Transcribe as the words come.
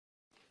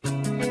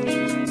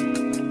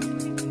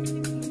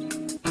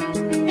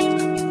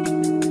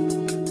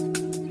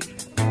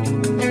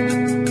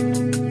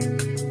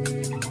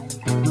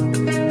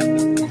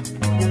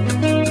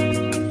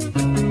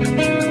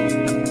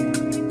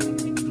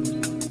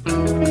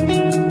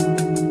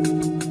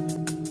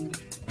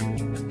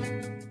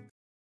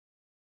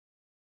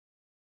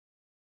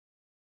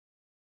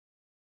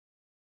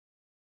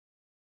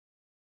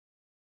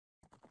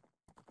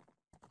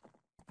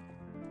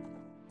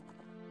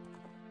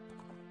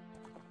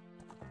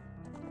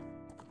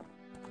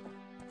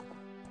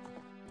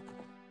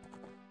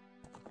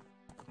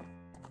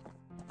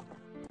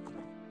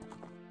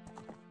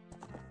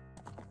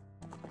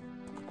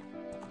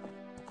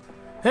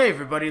Hey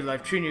everybody,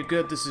 life treating you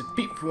good. This is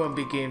Pete for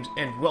 1B Games,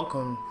 and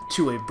welcome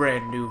to a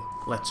brand new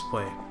Let's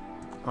Play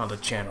on the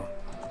channel.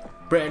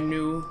 Brand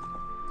new,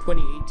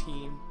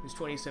 2018. It's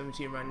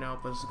 2017 right now,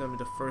 but this is gonna be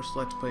the first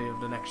Let's Play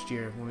of the next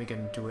year when we get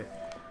into it.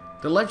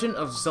 The Legend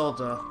of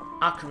Zelda: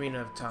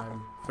 Ocarina of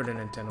Time for the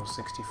Nintendo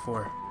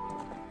 64.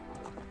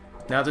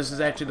 Now this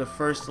is actually the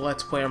first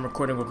Let's Play I'm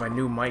recording with my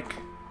new mic,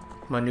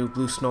 my new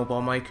Blue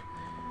Snowball mic,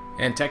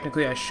 and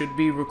technically I should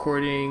be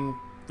recording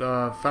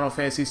Final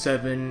Fantasy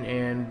VII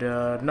and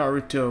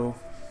Naruto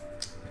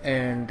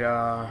and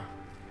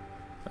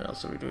what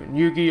else are we doing?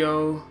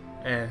 Yu-Gi-Oh!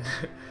 And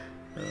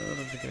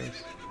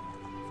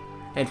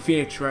and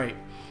Phoenix Wright.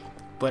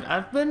 But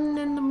I've been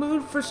in the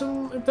mood for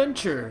some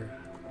adventuring,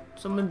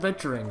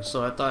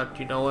 so I thought,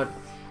 you know what,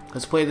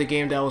 let's play the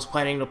game that I was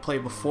planning to play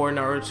before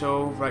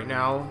Naruto right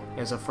now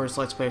as a first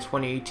Let's Play of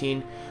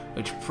 2018,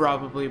 which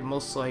probably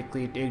most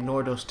likely,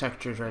 ignore those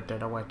textures right there,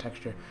 that white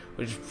texture,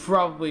 which is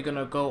probably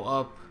gonna go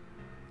up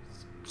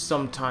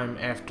sometime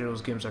after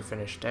those games are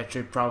finished.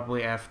 Actually,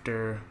 probably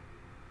after.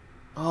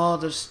 Oh,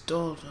 there's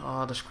still.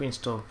 Oh, the screen's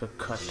still a bit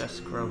cut. That's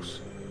gross.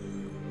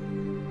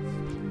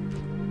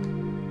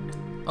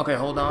 Okay,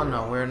 hold on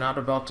now. We're not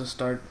about to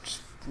start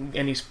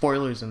any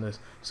spoilers in this.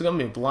 It's gonna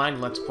be a blind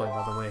Let's Play,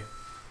 by the way.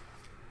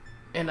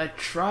 And I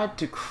tried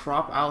to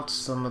crop out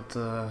some of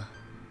the.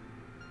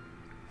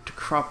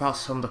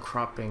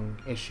 Cropping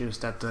issues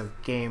that the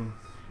game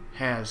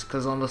has,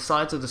 because on the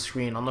sides of the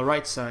screen, on the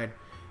right side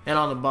and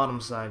on the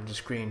bottom side of the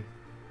screen,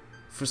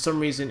 for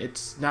some reason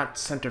it's not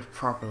centered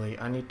properly.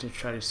 I need to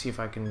try to see if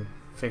I can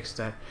fix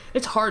that.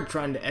 It's hard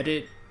trying to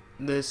edit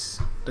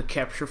the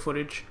capture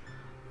footage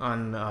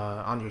on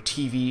your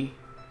TV,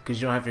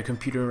 because you don't have your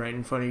computer right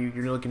in front of you.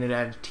 You're looking at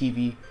a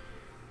TV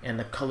and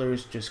the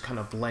colors just kind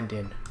of blend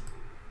in.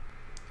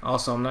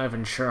 Also, I'm not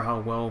even sure how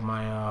well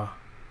my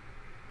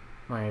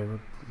my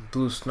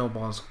Blue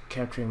Snowball is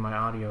capturing my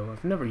audio.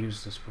 I've never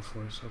used this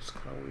before, so it's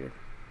kind of weird.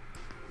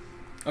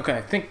 Okay,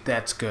 I think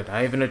that's good.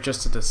 I even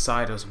adjusted the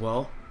side as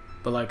well.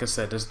 But like I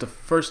said, this is the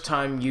first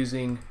time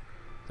using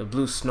the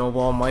Blue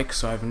Snowball mic,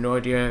 so I have no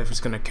idea if it's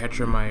going to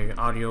capture my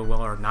audio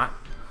well or not.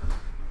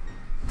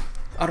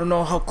 I don't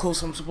know how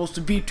close I'm supposed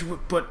to be to it,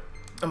 but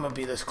I'm going to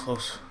be this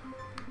close.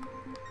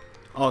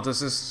 Oh,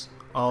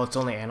 it's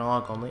only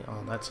analog only?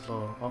 Oh, that's a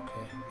little...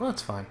 Okay, well,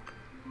 that's fine.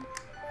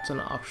 It's in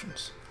the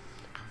options.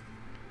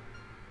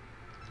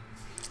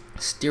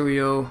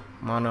 Stereo,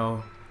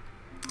 mono,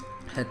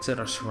 headset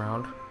or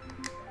surround.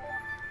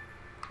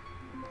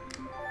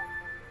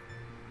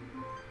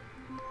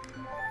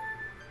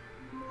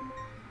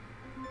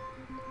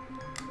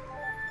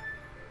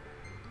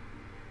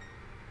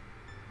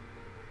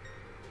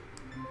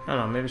 I don't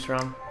know, maybe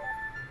surround.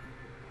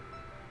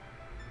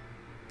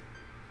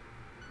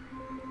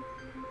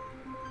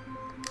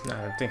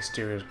 Nah, I think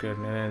stereo is good.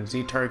 And then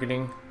Z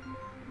targeting.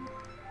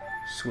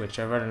 Switch,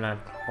 I'd rather not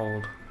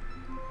hold.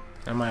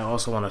 I might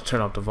also want to turn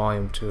up the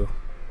volume too.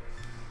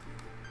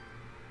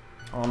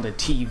 On the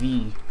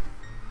TV,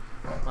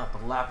 not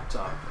the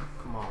laptop.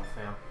 Come on,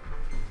 fam.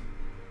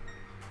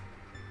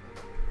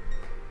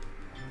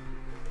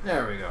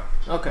 There we go.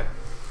 Okay.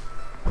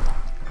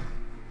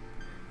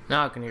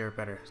 Now I can hear it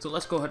better. So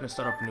let's go ahead and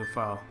start up a new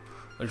file.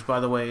 Which, by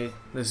the way,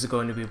 this is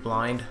going to be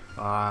blind.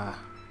 The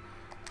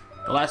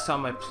last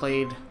time I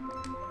played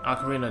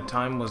Ocarina of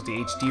Time was the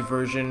HD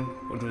version,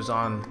 which was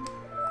on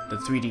the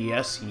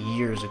 3DS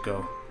years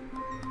ago.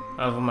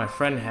 That was when my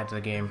friend had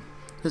the game.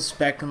 This is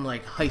back in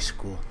like high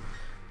school.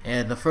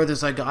 And the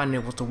furthest I got in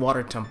it was the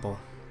water temple.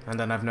 And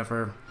then I've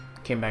never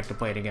came back to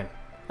play it again.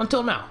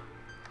 Until now.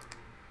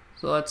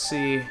 So let's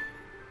see.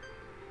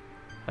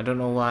 I don't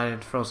know why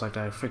it froze like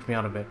that. It freaked me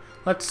out a bit.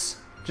 Let's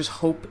just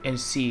hope and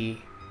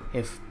see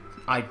if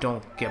I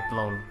don't get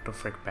blown the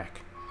frick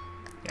back.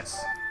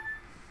 Yes.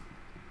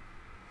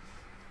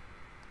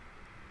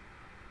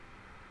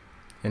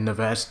 In the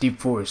vast deep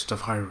forest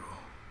of Hyrule,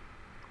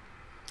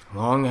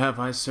 long have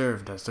I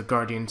served as the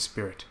guardian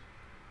spirit.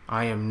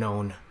 I am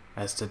known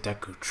as the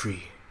Deku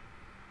Tree.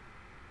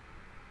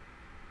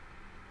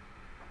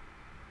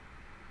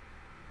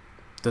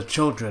 The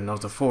children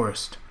of the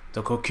forest,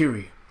 the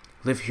Kokiri,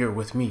 live here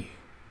with me.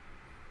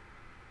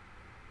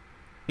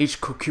 Each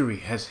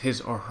Kokiri has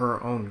his or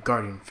her own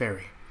guardian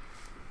fairy.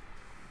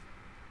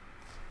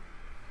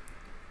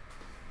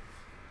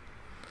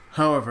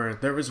 However,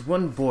 there is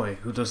one boy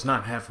who does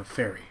not have a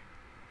fairy.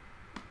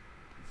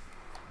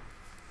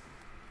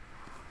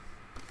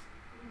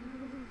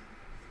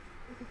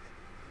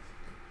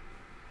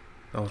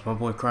 Oh, is my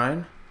boy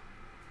crying?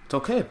 It's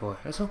okay, boy.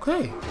 It's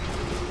okay.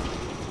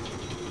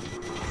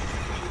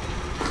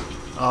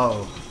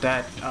 Oh,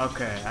 that...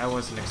 Okay, I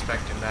wasn't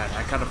expecting that.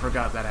 I kind of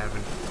forgot that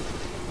happened.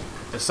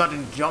 The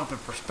sudden jump in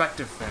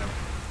perspective, fam.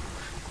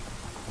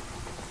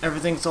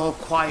 Everything's all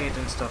quiet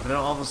and stuff, and then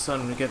all of a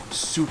sudden we get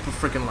super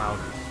freaking loud.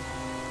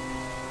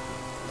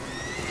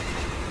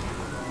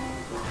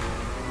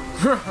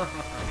 What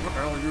the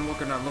hell are you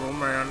looking at, little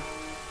man?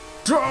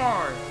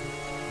 Die!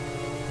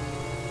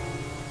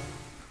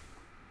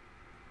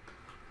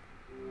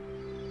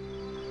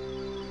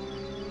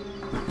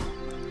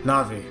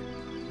 Navi,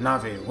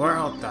 Navi, where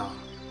art thou?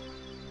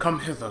 Come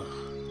hither.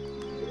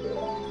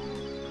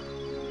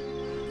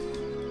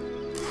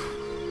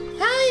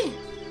 Hey!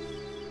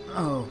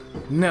 Oh,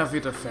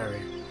 Navi the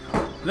fairy.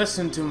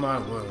 Listen to my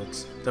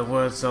words, the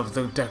words of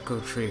the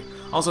Deku Tree.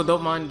 Also,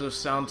 don't mind the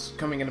sounds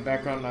coming in the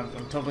background. I'm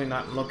totally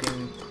not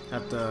looking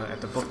at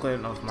the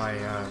booklet of my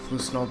blue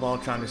snowball,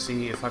 trying to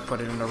see if I put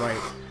it in the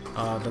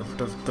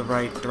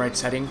right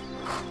setting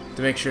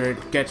to make sure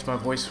it gets my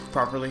voice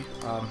properly.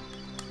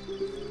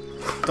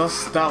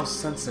 Dost thou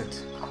sense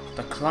it?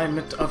 The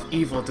climate of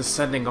evil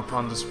descending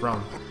upon this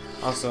realm.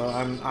 Also,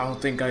 I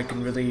don't think I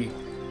can really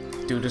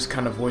do this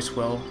kind of voice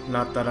well.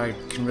 Not that I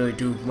can really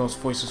do most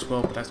voices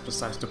well, but that's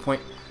besides the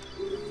point.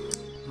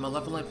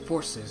 Malevolent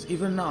forces,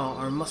 even now,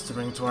 are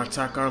mustering to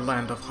attack our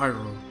land of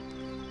Hyrule.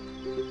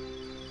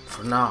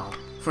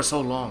 For so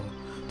long,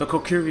 the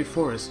Kokiri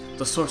Forest,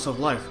 the source of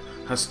life,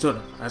 has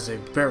stood as a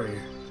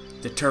barrier,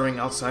 deterring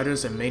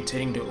outsiders and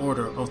maintaining the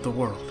order of the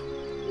world.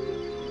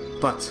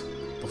 But,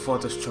 before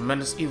this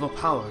tremendous evil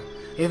power,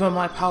 even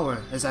my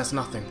power is as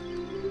nothing.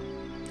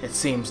 It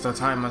seems the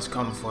time has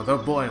come for the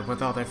boy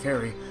without a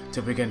fairy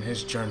to begin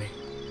his journey.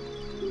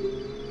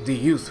 The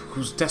youth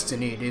whose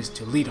destiny it is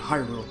to lead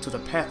Hyrule to the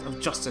path of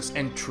justice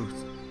and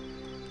truth.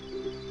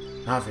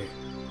 Navi,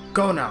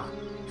 go now,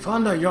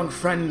 find our young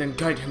friend and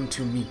guide him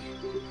to me.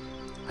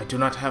 I do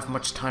not have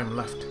much time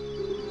left.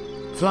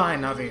 Fly,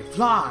 Navi,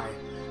 fly!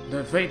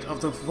 The fate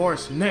of the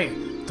forest, nay,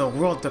 the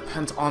world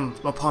depends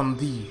upon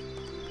thee.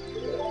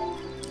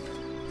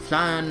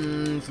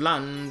 Flan,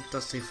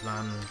 dusty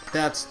flan.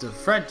 That's the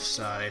French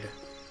side.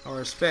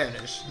 Or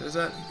Spanish. Is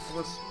that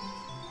what's...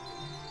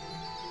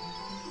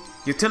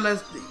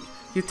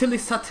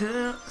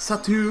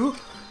 Utilisateur?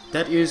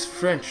 That is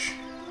French.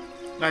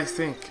 I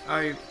think.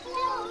 Hello!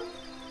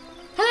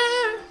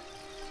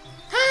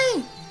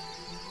 Hey!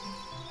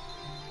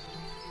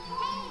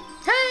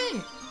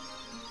 Hey!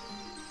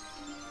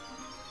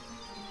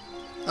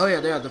 Oh yeah,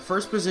 there. The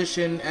first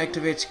position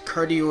activates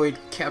cardioid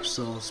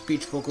capsule,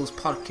 speech vocals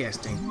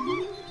podcasting.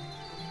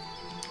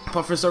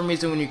 But for some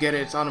reason when you get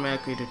it, it's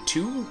automatically to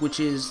 2, which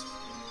is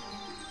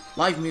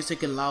live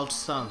music and loud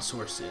sound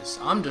sources.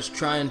 I'm just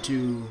trying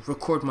to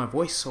record my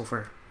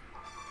voiceover.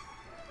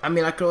 I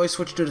mean, I could always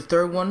switch to the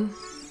third one,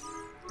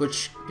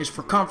 which is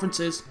for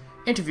conferences,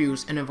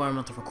 interviews, and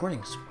environmental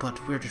recordings.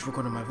 But we're just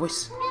recording my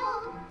voice.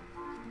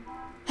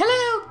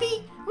 Hello,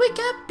 B. Wake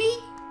up, B.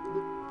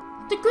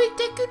 The Great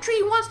Deku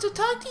Tree wants to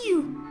talk to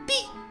you. B,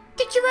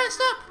 get your ass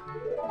up.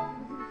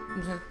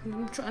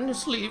 I'm trying to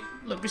sleep.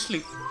 Let me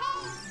sleep.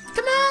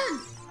 Come on.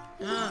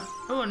 I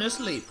want to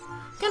sleep.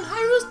 Can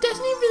Hyrule's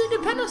destiny really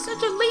depend on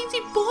such a lazy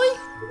boy?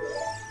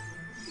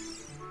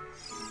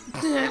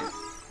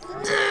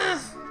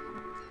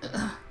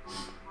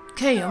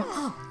 Okay, I'm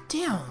up.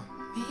 Damn,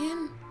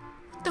 man.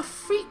 What the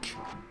freak?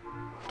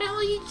 What the hell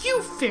are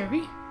you,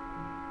 fairy?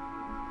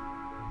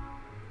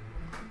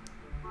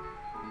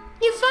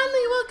 You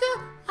finally woke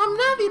up! I'm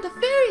Navi the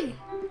fairy!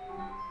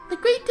 The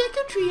Great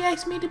Deku Tree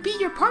asked me to be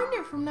your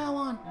partner from now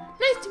on.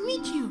 Nice to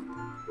meet you!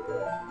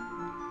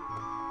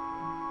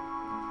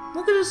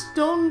 Look at his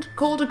stone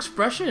cold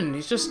expression.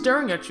 He's just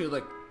staring at you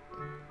like,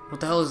 what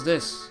the hell is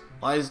this?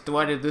 Why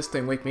did this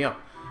thing wake me up?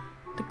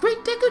 The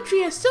Great Deku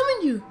Tree has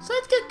summoned you, so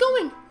let's get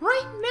going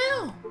right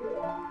now!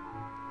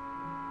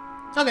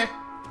 Okay.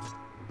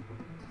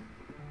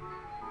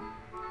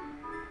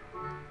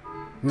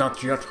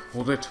 Not yet,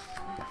 hold it.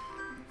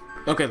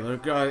 Okay,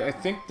 look, I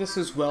think this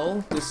is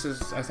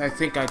I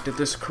think I did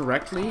this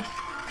correctly.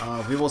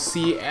 We will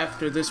see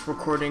after this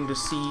recording to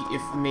see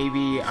if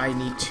maybe I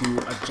need to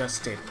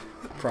adjust it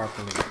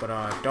properly. But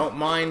don't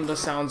mind the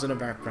sounds in the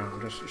background.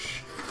 Just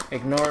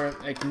ignore.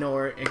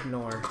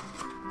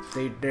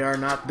 They are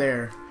not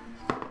there.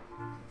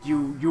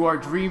 You are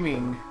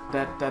dreaming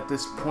that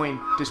this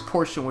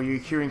portion where you're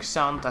hearing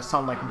sound that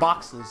sound like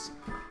boxes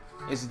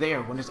is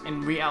there, when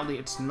in reality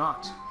it's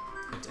not.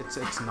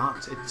 It's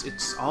not.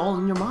 It's all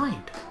in your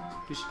mind.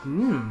 Just I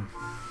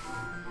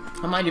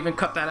might even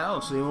cut that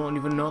out so you won't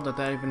even know that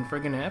even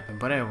friggin' happened.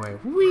 But anyway,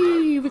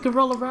 we can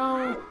roll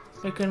around.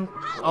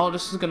 Oh,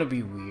 this is gonna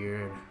be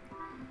weird.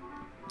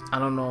 I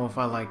don't know if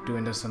I like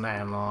doing this in the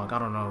analog. I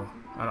don't know.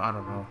 I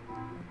don't know.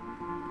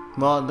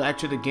 Well,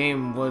 actually, the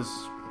game was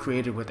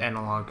created with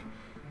analog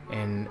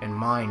in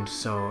mind,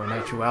 so in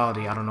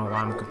actuality, I don't know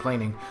why I'm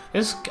complaining.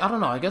 I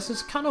don't know. I guess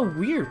it's kind of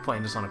weird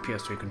playing this on a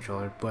PS3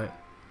 controller, but.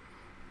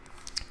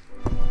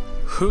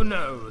 Who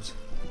knows?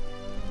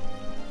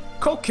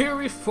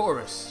 Kokiri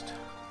Forest.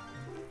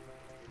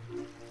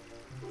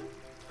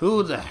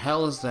 Who the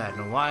hell is that,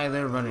 and why are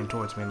they running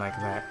towards me like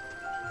that?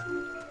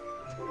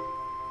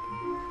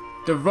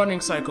 The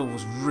running cycle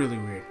was really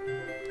weird.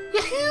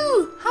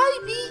 Yahoo! Hi,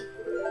 B!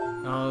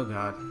 Oh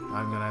god,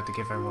 I'm gonna have to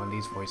give everyone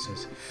these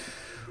voices.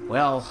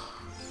 Well,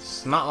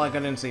 it's not like I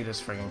didn't see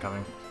this friggin'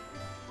 coming.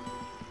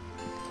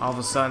 All of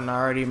a sudden, I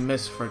already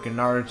missed friggin'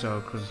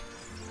 Naruto, because...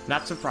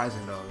 Not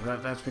surprising though,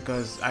 that's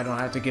because I don't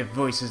have to give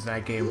voices in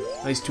that game,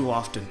 at least too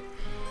often.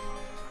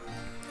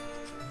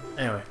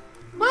 Anyway.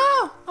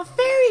 Wow, a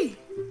fairy!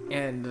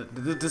 and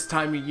this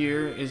time of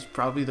year is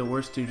probably the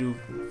worst to do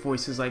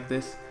voices like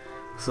this.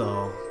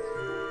 So,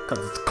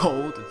 because it's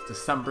cold, it's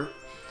December.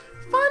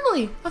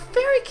 Finally, a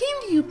fairy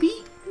came to you,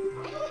 Pete.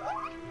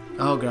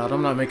 Oh god,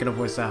 I'm not making a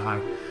voice that high.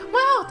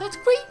 Wow, that's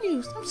great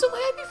news. I'm so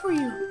happy for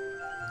you.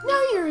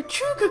 Now you're a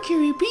true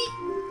Kokiri, Pete.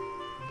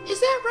 Is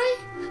that right?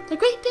 The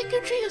Great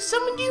Deku Tree has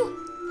summoned you?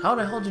 How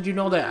the hell did you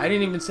know that? I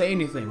didn't even say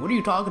anything. What are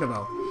you talking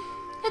about?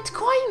 It's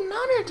quite an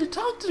honor to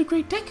talk to the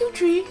Great Deku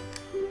Tree.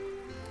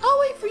 I'll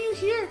wait for you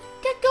here.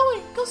 Get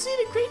going. Go see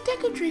the Great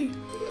Deku Tree.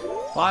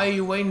 Why are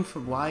you waiting for?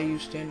 Why are you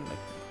standing like that?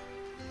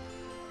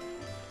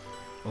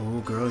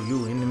 Oh, girl,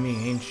 you into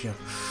me, ain't you?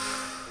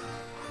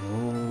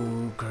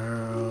 Oh,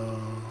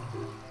 girl.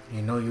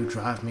 You know you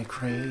drive me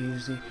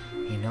crazy.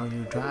 You know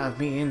you drive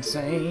me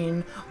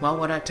insane. Why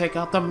would I take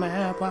out the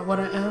map? Why would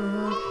I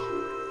ever?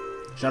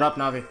 Shut up,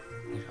 Navi.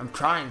 I'm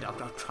trying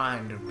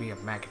to be a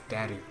Mac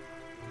Daddy.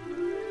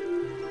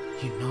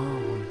 You know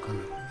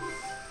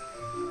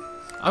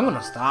I'm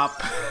gonna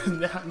stop.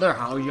 They're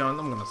how young.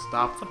 I'm gonna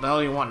stop. What the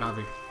hell you want,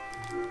 Navi?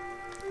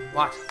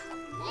 What?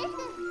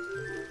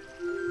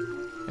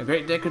 The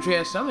Great Deku Tree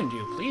has summoned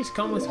you. Please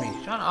come with me.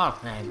 Shut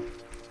up, man.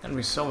 It's gonna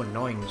be so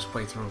annoying this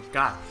playthrough.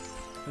 God.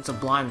 It's a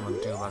blind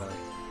one too, by the way.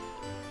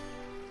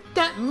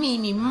 That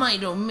meanie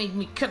Mido made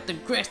me cut the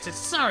grass at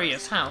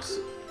Saria's house.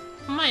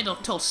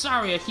 Mido told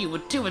Saria he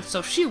would do it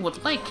so she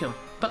would like him,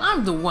 but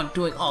I'm the one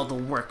doing all the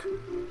work.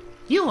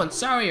 You and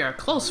Saria are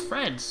close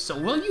friends, so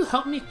will you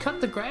help me cut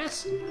the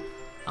grass?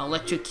 I'll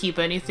let you keep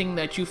anything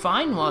that you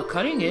find while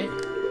cutting it.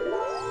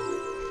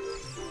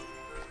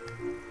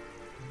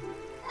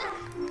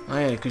 Oh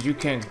yeah, because you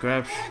can't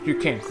grab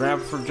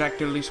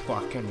projectile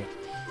squat, can you?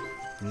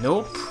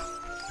 Nope.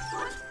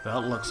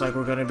 Well, it looks like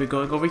we're gonna be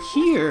going over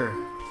here.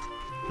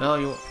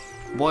 Well,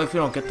 boy, if you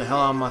don't get the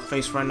hell out of my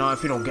face right now,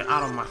 if you don't get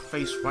out of my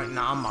face right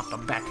now, I'm about to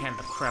backhand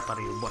the crap out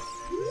of your butt.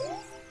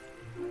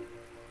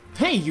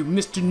 Hey, you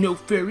Mr. No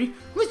Fairy,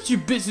 what's your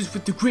business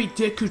with the Great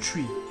Deku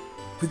Tree?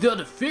 Without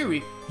a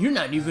fairy, you're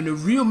not even a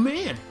real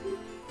man.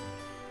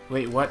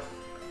 Wait, what?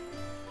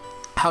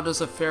 How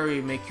does a fairy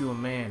make you a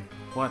man?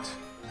 What?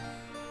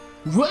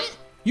 What?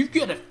 You've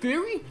got a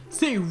fairy?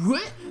 Say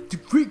what? The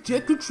Great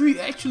Deku Tree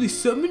actually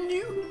summoned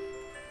you?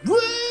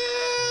 What?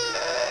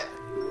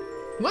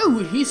 Why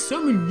would he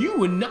summon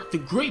you and not the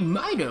Great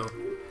Mido?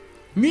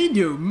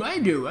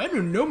 Mido, I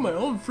don't know my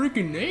own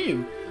freaking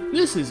name.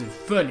 This isn't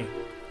funny.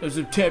 There's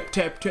a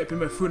tapping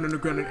my foot on the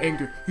ground in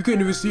anger. You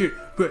can't even see it,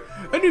 but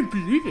I didn't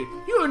believe it.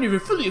 You aren't even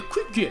fully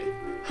equipped yet.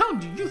 How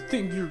do you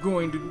think you're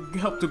going to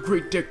help the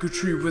Great Deku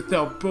Tree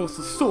without both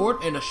a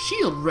sword and a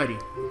shield ready?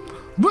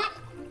 But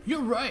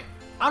you're right.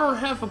 I don't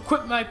have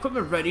my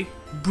equipment ready,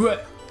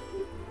 but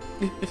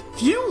if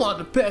you want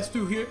to pass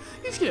through here,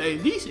 you should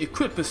at least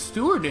equip a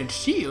sword and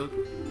shield.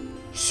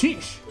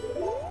 Sheesh.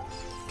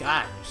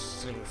 God,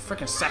 you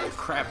freaking sack of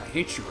crap. I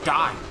hate you.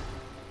 Die.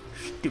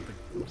 Stupid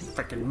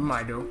freaking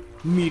Mido.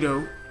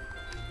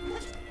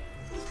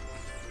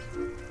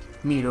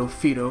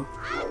 Fido.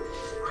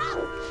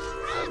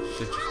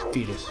 Such a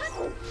fetus.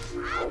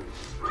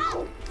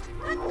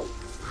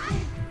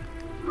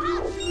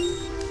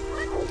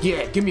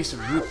 Yeah, give me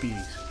some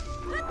rupees.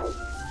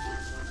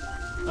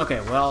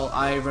 Okay, well,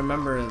 I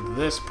remember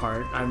this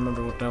part. I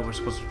remember what that was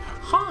supposed to...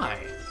 Hi!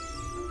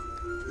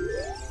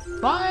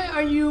 Why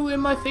are you in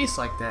my face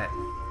like that?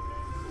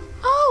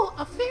 Oh,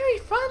 a fairy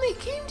finally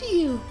came to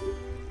you!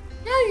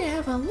 Now you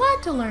have a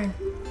lot to learn.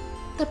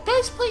 The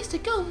best place to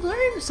go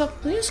learn some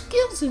new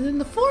skills is in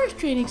the Forest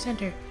Training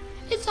Center.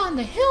 It's on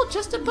the hill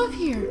just above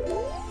here.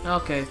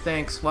 Okay,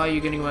 thanks. Why are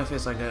you getting in my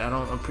face like that? I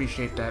don't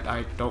appreciate that.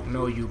 I don't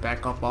know you.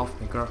 Back up off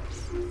me, girl.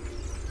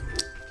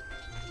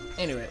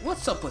 Anyway,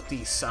 what's up with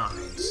these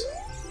signs?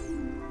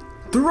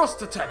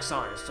 Thrust attack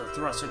signs. To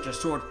thrust at your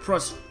sword,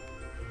 press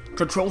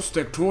control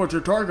stick towards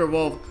your target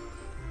while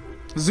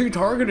Z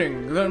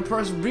targeting. Then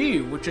press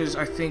B, which is,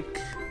 I think,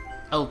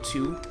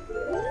 L2.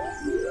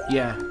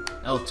 Yeah,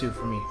 L2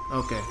 for me.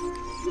 Okay.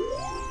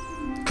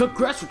 Cut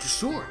grass with your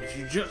sword. If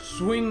you just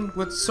swing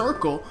with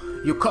circle,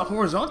 you'll cut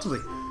horizontally.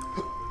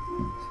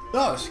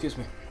 Oh, excuse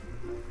me.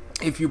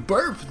 If you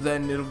burp,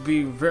 then it'll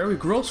be very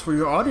gross for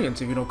your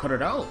audience if you don't cut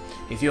it out.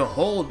 If you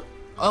hold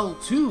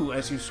L2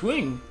 as you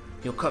swing,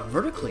 you'll cut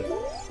vertically.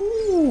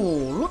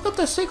 Ooh, look at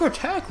the secret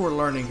attack we're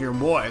learning here,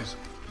 boys.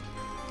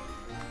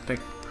 Pick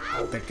it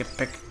up.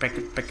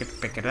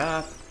 Pick it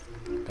up.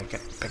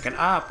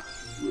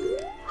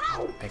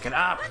 Pick it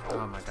up.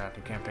 Oh my god,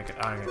 you can't pick it.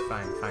 Oh, okay,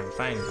 fine.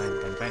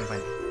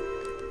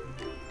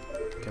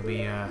 Can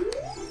we,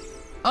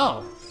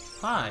 Oh,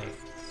 hi.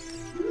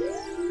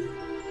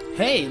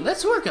 Hey,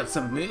 let's work on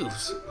some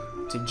moves.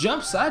 To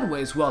jump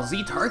sideways while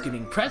Z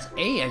targeting, press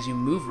A as you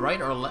move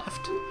right or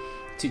left.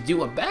 To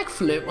do a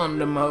backflip on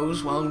the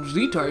moves while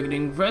Z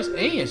targeting, press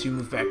A as you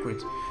move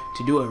backwards.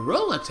 To do a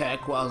roll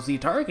attack while Z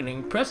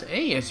targeting, press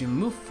A as you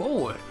move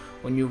forward.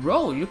 When you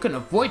roll, you can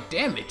avoid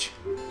damage.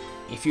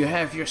 If you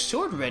have your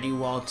sword ready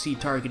while Z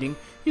targeting,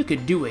 you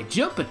can do a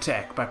jump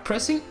attack by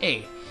pressing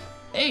A.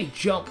 A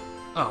jump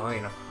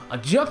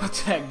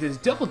attack does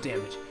double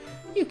damage.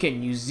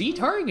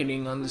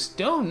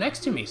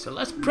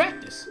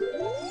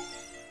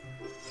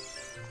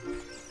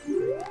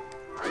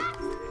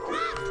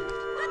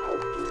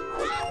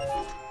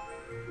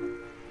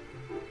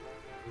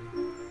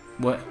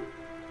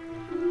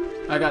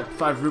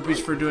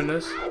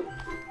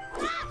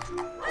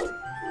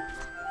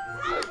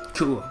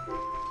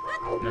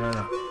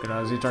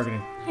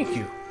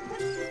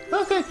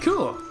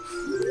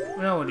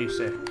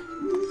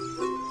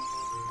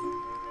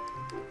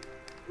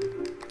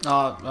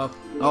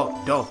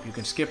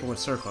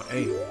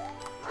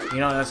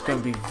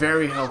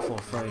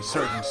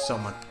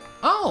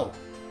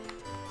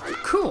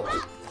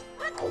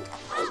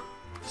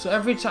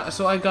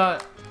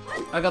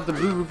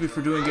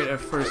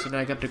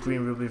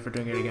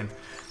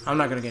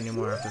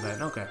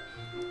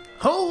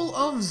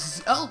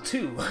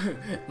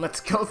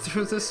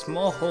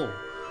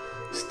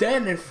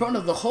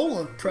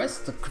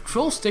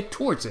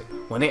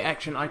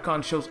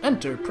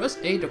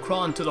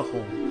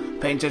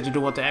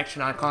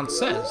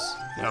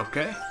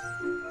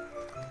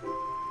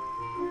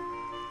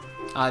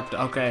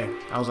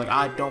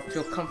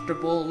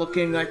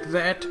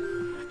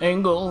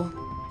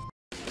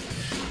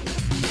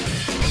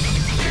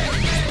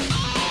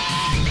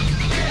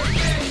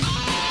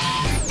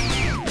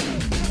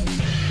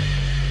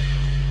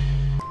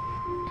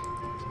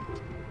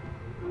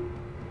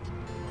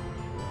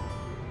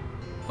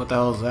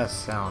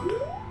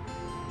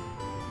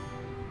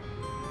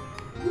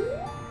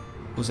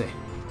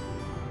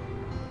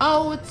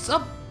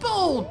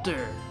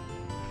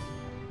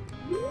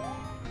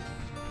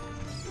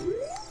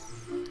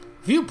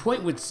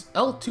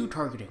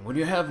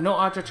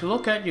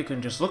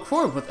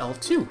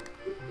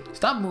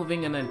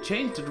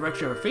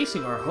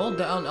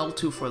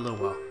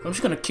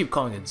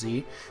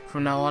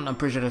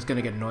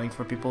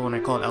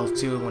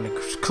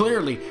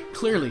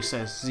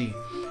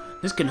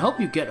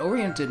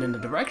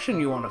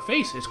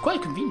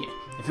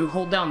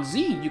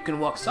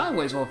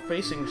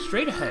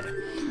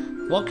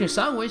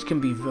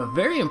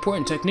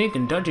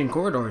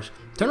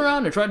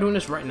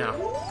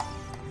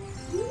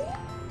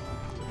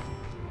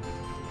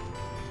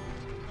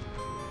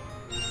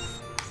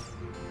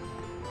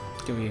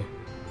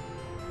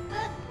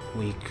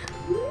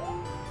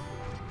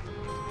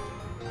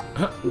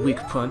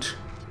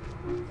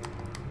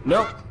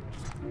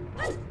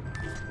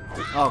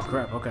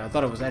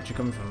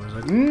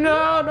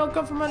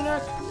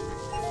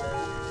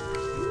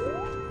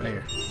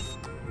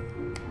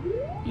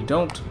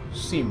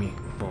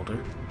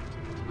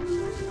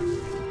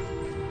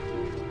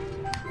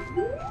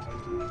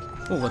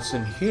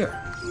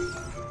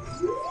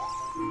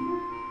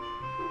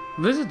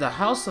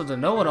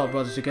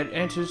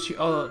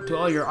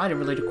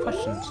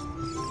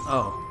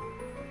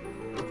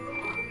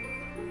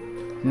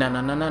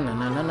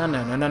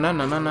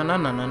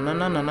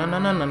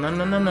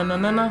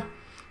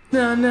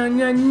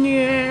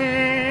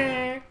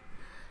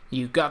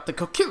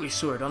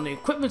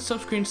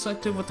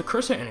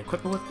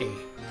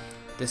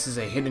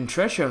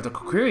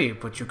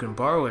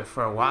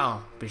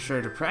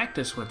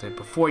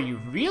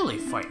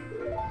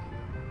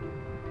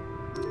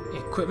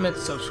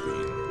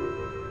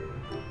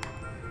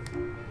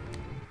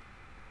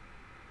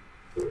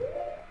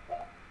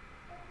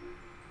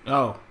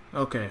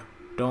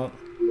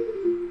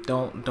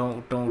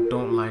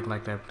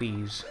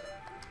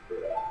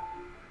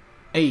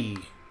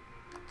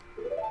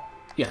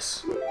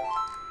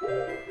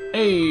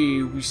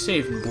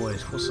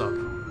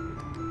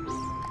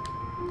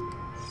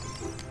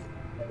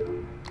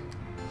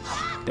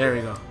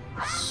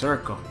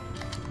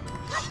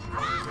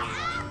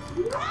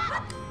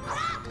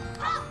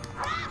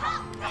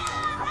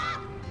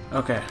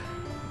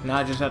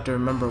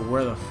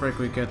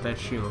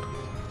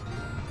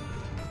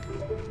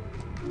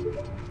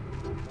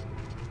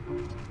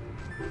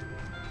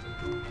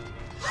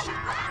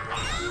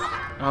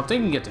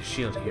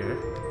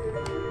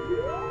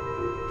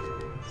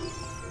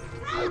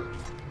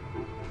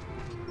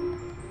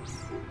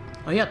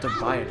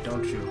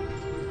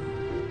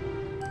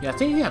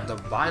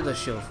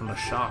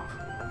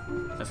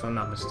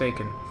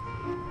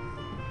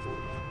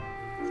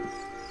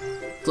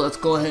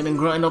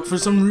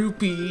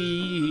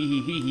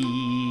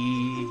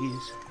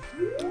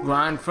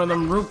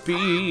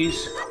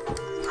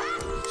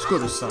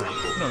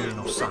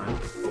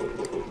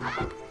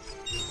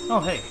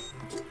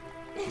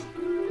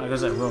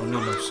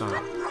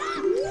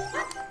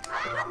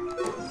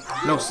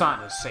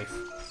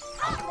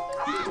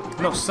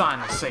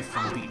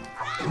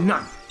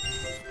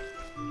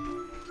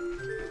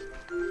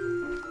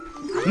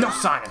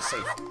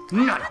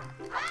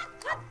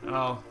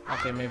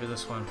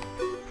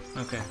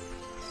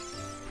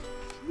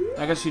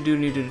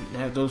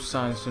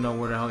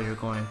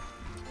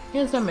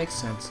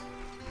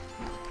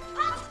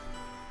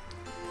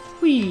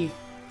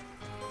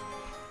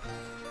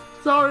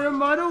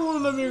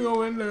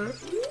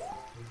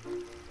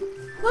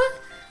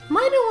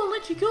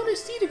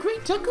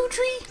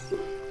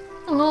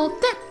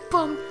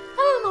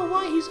 I don't know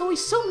why he's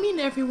always so mean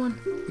to everyone.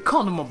 You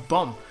called him a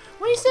bum.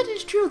 What he said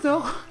is true,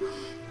 though.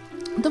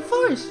 The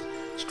forest.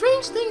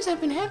 Strange things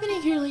have been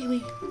happening here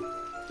lately.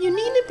 You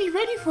needn't be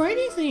ready for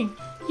anything.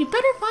 You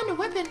better find a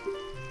weapon.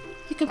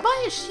 You can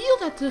buy a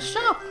shield at the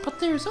shop, but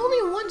there's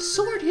only one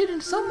sword hidden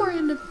somewhere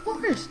in the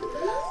forest.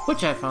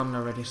 Which I found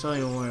already, so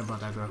don't worry about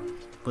that, girl.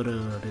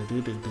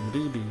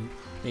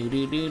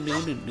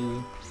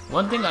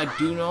 One thing I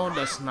do know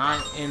that's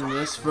not in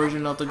this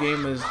version of the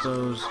game is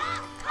those...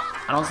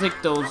 I don't think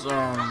those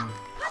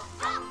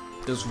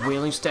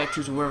wailing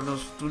statues or whatever,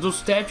 those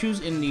statues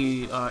in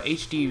the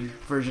HD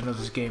version of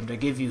this game that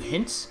give you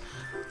hints.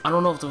 I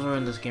don't know if those are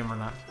in this game or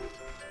not.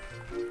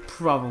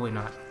 Probably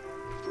not.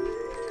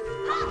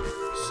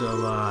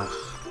 So,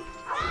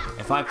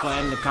 if I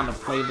plan to kind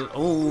of play the...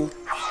 Oh,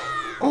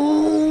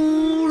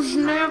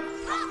 snap!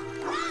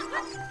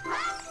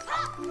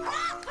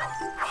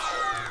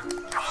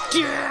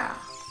 Yeah!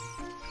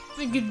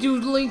 We could do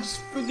Link's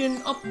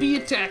friggin' up B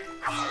attack.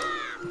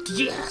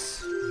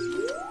 Yes!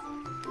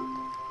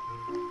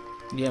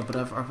 Yeah, but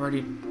I've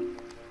already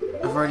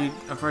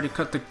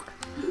cut the...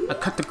 I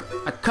cut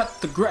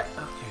the grass.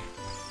 Okay.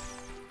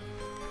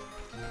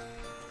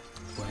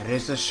 Where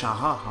is the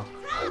shop?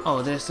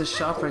 Oh, there's the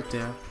shop right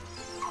there.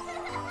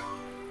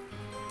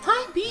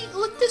 Hi, B.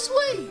 Look this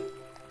way.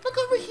 Look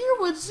over here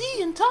with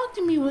Z and talk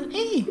to me with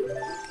A.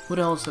 What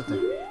else is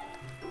there?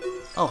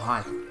 Oh,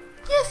 hi.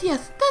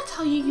 Yes, that's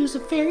how you use a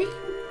fairy.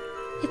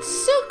 It's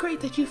so great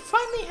that you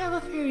finally have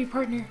a fairy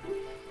partner.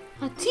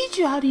 I'll teach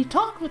you how to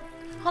talk to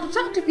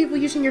people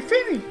using your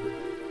fairy.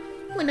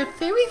 When a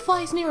fairy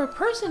flies near a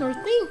person or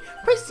thing,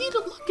 proceed to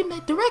look in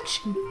that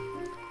direction.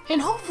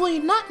 And hopefully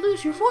not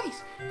lose your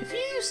voice. If you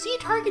use C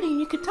targeting,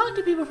 you can talk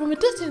to people from a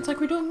distance like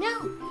we're doing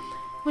now.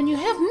 When you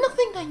have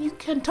nothing that you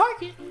can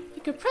target,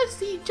 you can press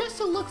C just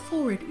to look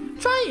forward.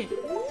 Try it.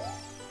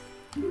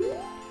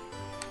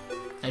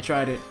 I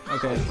tried it.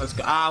 Okay, let's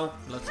go. Ow!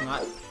 Let's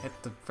not hit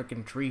the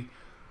freaking tree.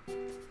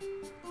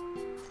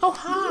 Oh,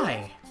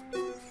 hi!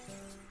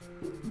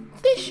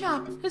 This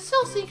shop, it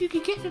sells things you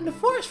can get in the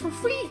forest for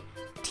free.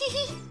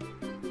 Teehee.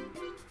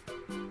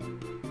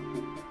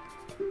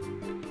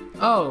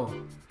 Oh.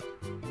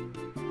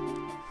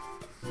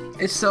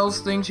 It sells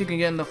things you can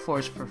get in the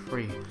forest for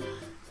free.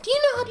 Do you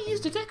know how to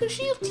use the Deku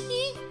Shield,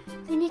 T?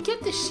 When you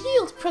get the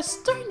shield, press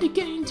start to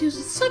get into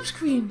the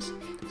subscreens.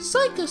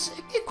 Select the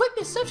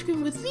equipment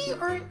subscreen with V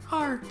or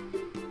R.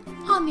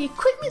 On the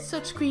equipment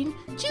subscreen,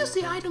 choose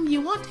the item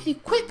you want to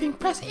equip and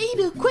press A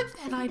to equip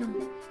that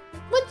item.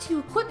 Once you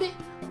equip it,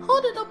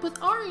 hold it up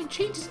with R and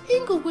change its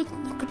angle with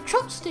the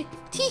control stick.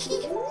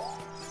 Teehee.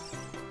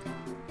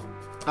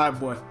 Alright,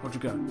 boy, what you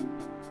got?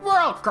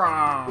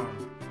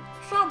 Welcome!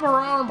 Jump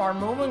around by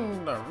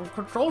moving the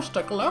control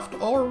stick left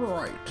or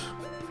right.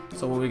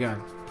 So what we got?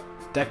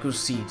 Deku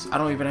seeds. I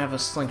don't even have a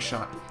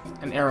slingshot.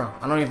 An arrow.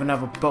 I don't even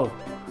have a bow.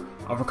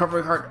 A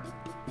recovery heart.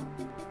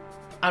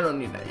 I don't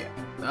need that yet.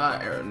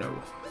 Arrow,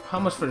 no. How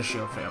much for the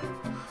shield, fam?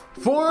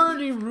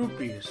 40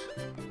 rupees.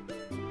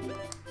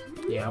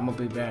 Yeah, I'm gonna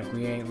be back.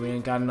 We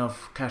ain't got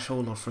enough cash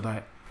holder for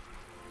that.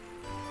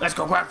 Let's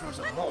go grab for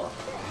some more.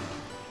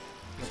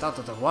 Get out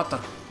of the water.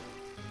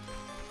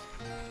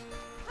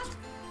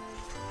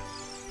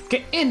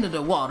 Get into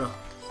the water.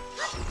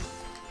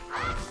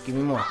 Give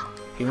me more.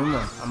 Give me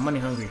more. I'm money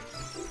hungry.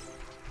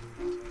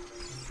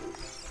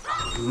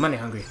 I'm money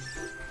hungry.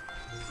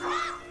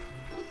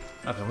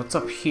 Okay, what's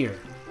up here?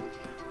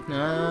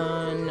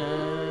 Na,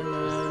 na,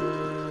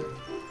 na.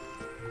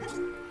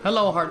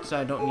 Hello, hearts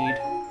I don't need.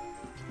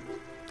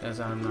 Because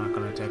I'm not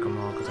gonna take them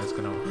all, because that's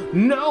gonna...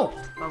 No!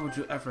 Why would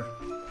you ever?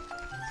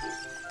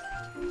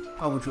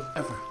 Why would you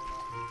ever?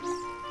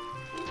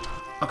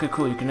 Okay,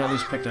 cool, you can at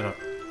least pick that up.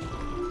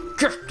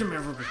 Just give me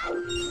everything.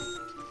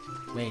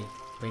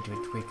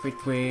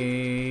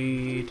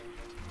 Wait.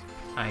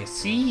 I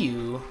see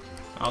you.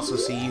 I also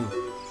see you.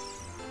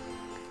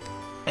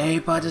 A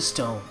by the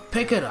stone,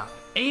 pick it up.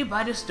 A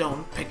by the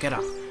stone, pick it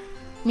up.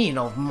 Me and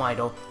old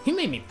Mido, he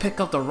made me pick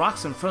up the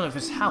rocks in front of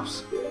his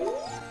house.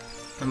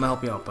 I'm gonna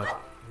help you out, bud.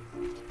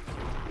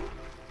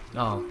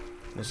 Oh,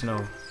 there's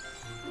no...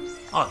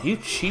 Oh, you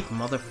cheap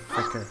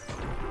motherfucker.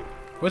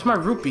 Where's my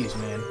rupees,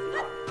 man?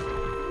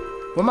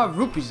 Where my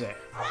rupees at?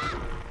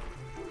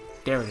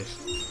 There it is.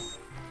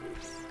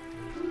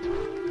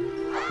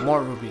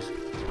 More rupees.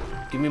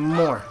 Give me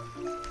more.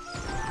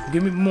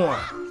 Give me more.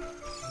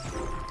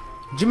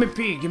 Jimmy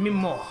P, give me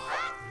more.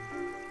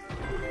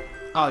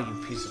 Oh, you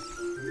piece of...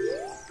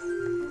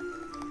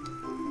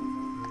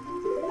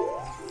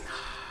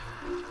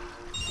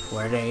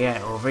 Where they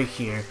at over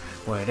here?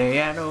 Where they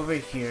at over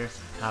here?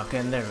 How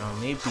can there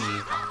only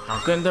be? How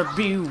can there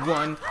be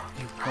one?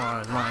 You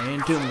are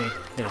lying to me.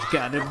 There's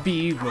gotta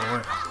be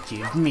more.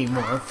 Give me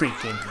more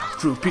freaking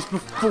rupees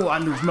before I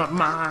lose my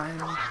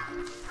mind.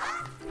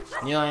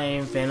 You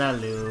ain't finna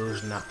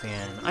lose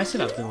nothing. I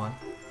still have the one.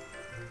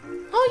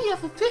 Oh, you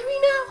have a fairy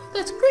now?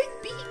 That's great,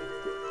 B.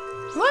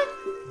 What?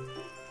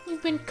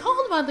 You've been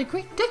called by the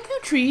great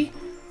Deku Tree?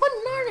 What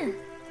an honor.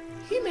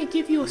 He may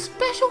give you a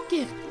special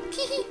gift.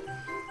 Teehee.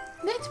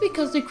 That's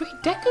because the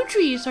great Deku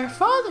Tree is our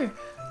father,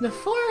 the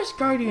forest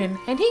guardian,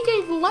 and he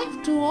gave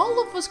life to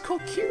all of us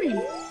Kokiri.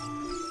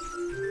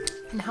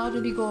 And how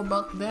did he go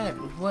about that?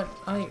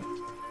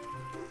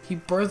 He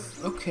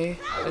birthed, okay,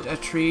 a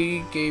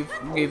tree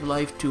gave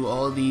life to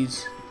all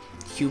these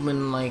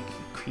human-like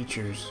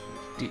creatures.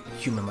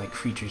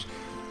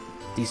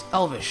 These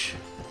elvish.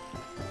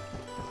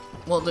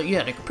 Well,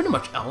 yeah, they're pretty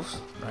much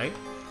elves, right?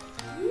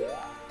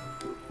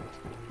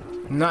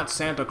 Not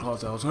Santa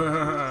Claus elves.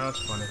 That's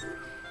funny.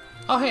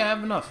 Oh, hey, I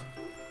have enough.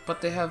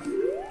 But they have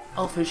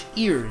elfish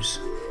ears.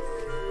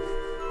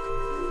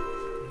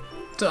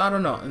 So, I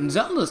don't know. And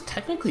Zelda's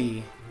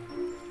technically...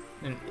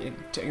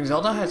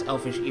 Zelda has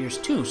elfish ears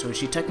too, so is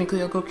she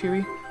technically a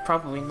Kokiri?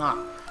 Probably not.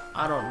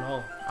 I don't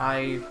know.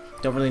 I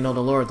don't really know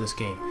the lore of this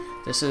game.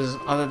 This is,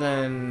 other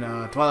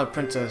than Twilight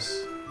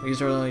Princess, these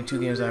are the only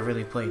 2 games I've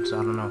really played, so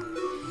I don't know.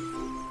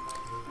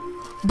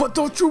 But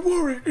don't you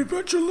worry,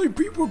 eventually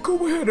people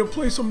go ahead and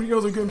play some of the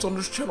other games on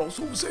this channel,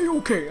 so say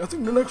okay. I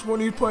think the next one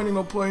he's planning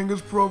on playing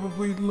is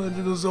probably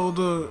Legend of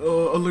Zelda,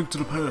 A Link to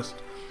the Past,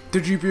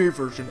 the GBA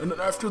version, and then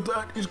after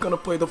that he's gonna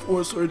play the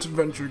Four Swords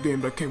Adventure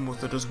game that came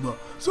with it as well.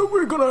 So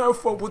we're gonna have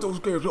fun with those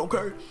games,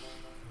 okay?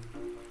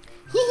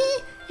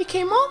 Hee you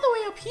came all the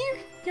way up here?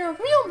 You're a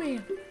real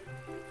man.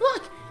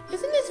 Look,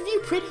 isn't this view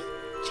pretty?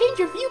 Change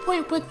your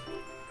viewpoint with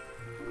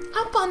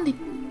up on the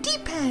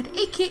D-pad,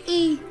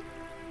 aka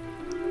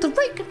the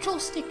right control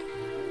stick,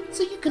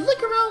 so you can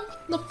look around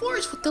the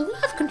forest with the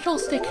left control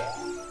stick.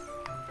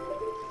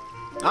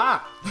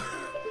 Ah!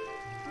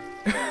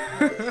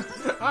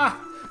 Ah!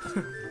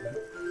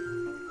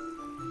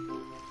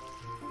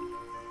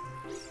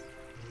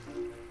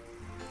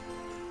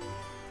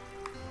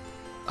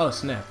 Oh,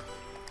 snap.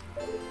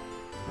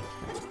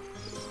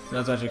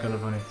 That's actually kind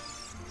of funny.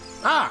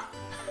 Ah!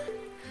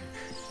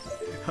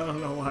 I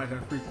don't know why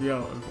that freaked me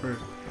out at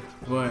first,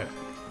 but...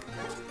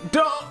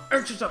 Don't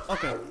hurt yourself!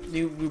 Okay,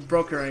 you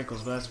broke your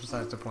ankles, but that's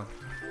besides the point.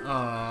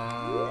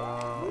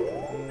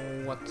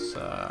 What's,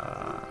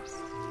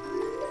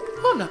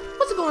 Oh no,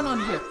 what's going on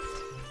here?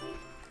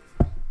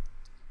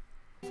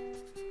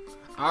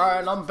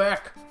 Alright, I'm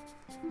back.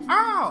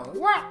 Oh,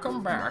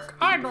 welcome back.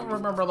 I don't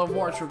remember the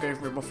voice you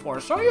gave me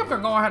before, so you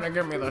can go ahead and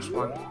give me this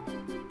one.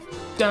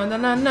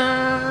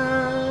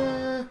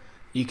 Dun-dun-dun-dun.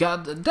 You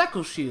got the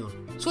Deku Shield.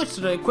 Switch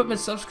to the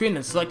equipment subscreen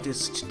and select the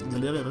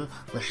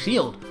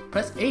shield.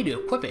 Press A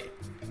to equip it.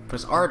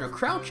 Press R to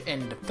crouch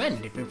and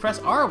defend. If you press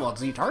R while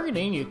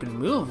Z-targeting, you can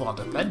move while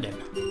defending.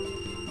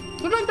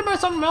 Would you like to buy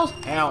something else?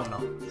 Hell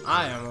no.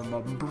 I am a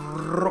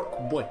broke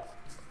boy.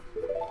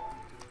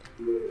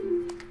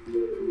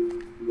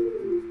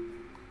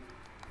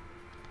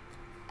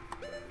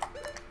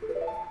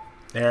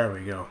 There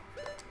we go.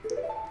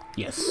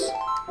 Yes.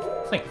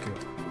 Thank you.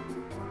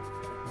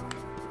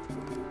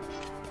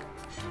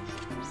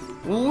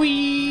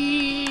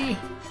 Wee.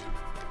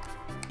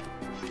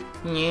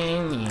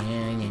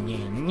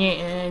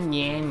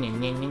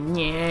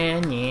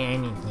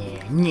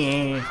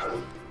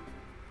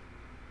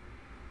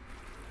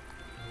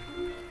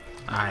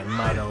 Alright,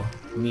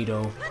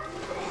 Mido,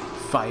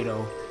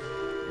 Fido.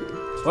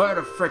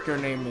 Whatever the frick your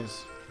name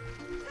is.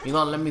 You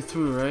gonna let me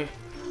through, right?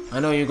 I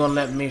know you're gonna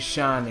let me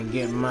shine and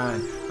get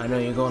mine. I know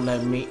you're gonna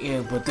let me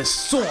in with this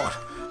sword.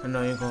 I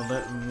know you're gonna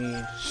let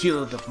me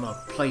shield up my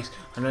place.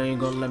 I know you're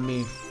gonna let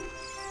me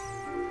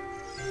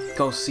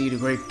go see the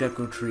great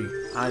Deku Tree.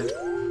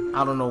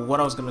 I don't know what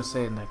I was gonna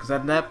say in that, because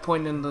at that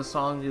point in the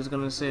song, he was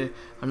gonna say,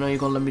 I know you're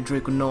gonna let me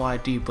drink with no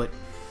ID, but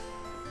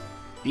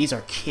these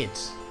are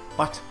kids.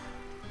 What?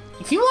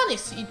 If you want to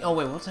see, oh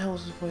wait, what the hell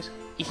was his voice?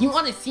 If you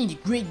want to see the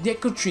great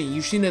Deku Tree,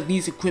 you should at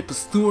least equip a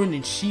sword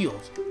and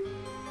shield.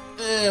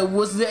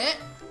 What's that?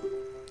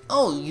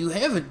 Oh, you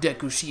have a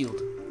Deku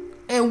Shield.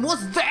 And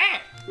what's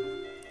that?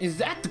 Is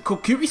that the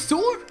Kokiri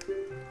sword?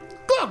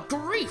 Good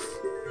grief!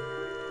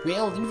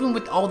 Well, even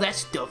with all that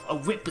stuff, a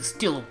whip is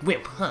still a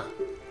whip, huh?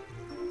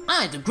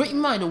 I, the great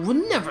Mido, will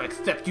never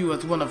accept you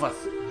as one of us.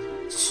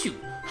 Shoot,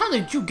 how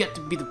did you get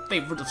to be the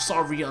favorite of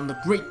Saria on the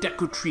great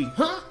Deku Tree,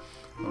 huh?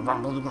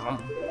 Rumble,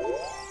 rumble.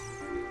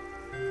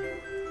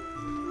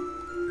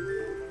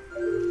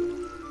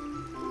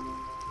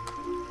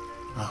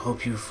 I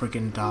hope you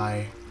freaking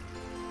die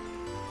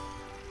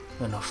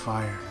in a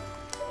fire.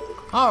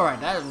 Alright,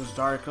 that was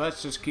dark.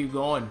 Let's just keep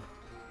going.